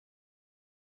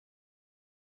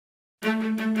The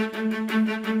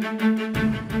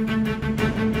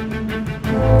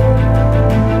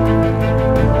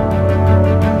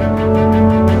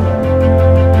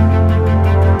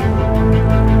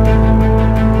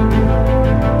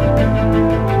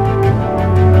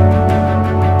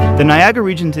Niagara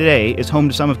region today is home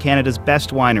to some of Canada's best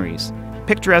wineries,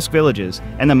 picturesque villages,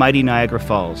 and the mighty Niagara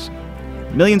Falls.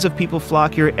 Millions of people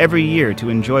flock here every year to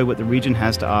enjoy what the region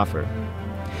has to offer.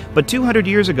 But 200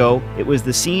 years ago, it was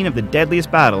the scene of the deadliest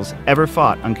battles ever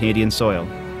fought on Canadian soil.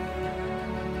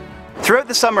 Throughout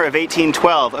the summer of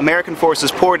 1812, American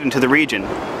forces poured into the region.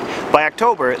 By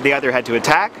October, they either had to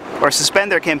attack or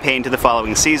suspend their campaign to the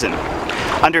following season.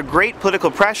 Under great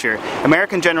political pressure,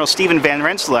 American General Stephen Van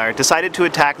Rensselaer decided to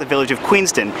attack the village of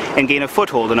Queenston and gain a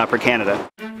foothold in Upper Canada.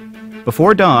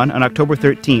 Before dawn on October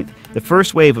 13th, the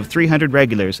first wave of 300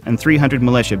 regulars and 300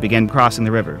 militia began crossing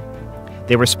the river.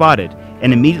 They were spotted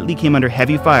and immediately came under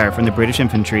heavy fire from the British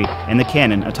infantry and the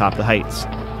cannon atop the heights.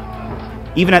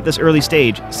 Even at this early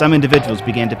stage, some individuals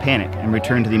began to panic and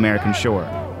return to the American shore,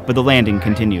 but the landing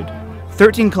continued.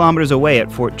 13 kilometers away at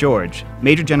Fort George,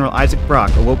 Major General Isaac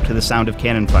Brock awoke to the sound of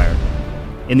cannon fire.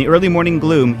 In the early morning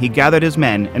gloom, he gathered his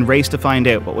men and raced to find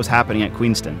out what was happening at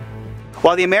Queenston.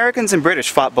 While the Americans and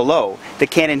British fought below, the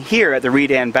cannon here at the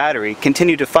Redan battery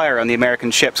continued to fire on the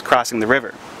American ships crossing the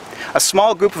river. A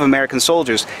small group of American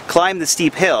soldiers climbed the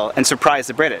steep hill and surprised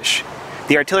the British.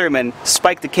 The artillerymen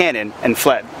spiked the cannon and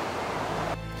fled.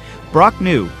 Brock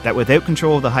knew that without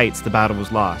control of the heights, the battle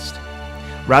was lost.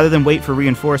 Rather than wait for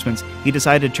reinforcements, he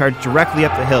decided to charge directly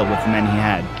up the hill with the men he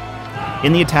had.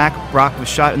 In the attack, Brock was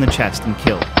shot in the chest and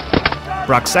killed.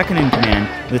 Brock's second in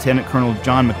command, Lieutenant Colonel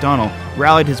John MacDonald,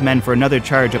 rallied his men for another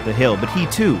charge up the hill, but he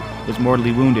too was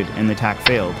mortally wounded and the attack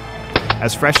failed.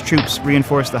 As fresh troops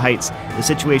reinforced the heights, the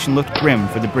situation looked grim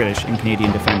for the British and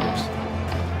Canadian defenders.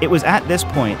 It was at this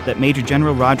point that Major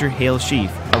General Roger Hale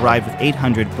Sheaffe arrived with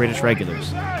 800 British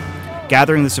regulars.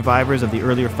 Gathering the survivors of the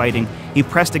earlier fighting, he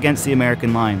pressed against the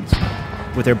American lines.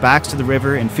 With their backs to the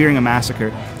river and fearing a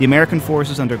massacre, the American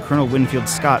forces under Colonel Winfield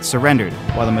Scott surrendered,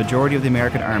 while the majority of the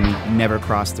American army never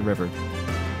crossed the river.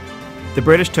 The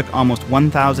British took almost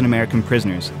 1,000 American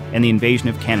prisoners, and the invasion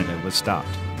of Canada was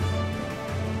stopped.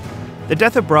 The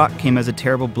death of Brock came as a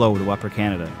terrible blow to Upper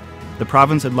Canada. The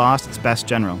province had lost its best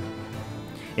general.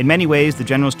 In many ways, the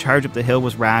general's charge up the hill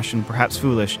was rash and perhaps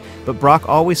foolish, but Brock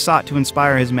always sought to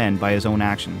inspire his men by his own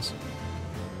actions.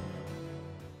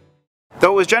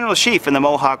 Though it was General Sheaffe and the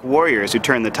Mohawk warriors who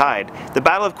turned the tide, the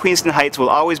Battle of Queenston Heights will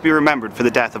always be remembered for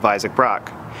the death of Isaac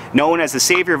Brock. Known as the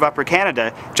savior of Upper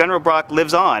Canada, General Brock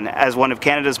lives on as one of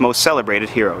Canada's most celebrated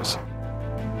heroes.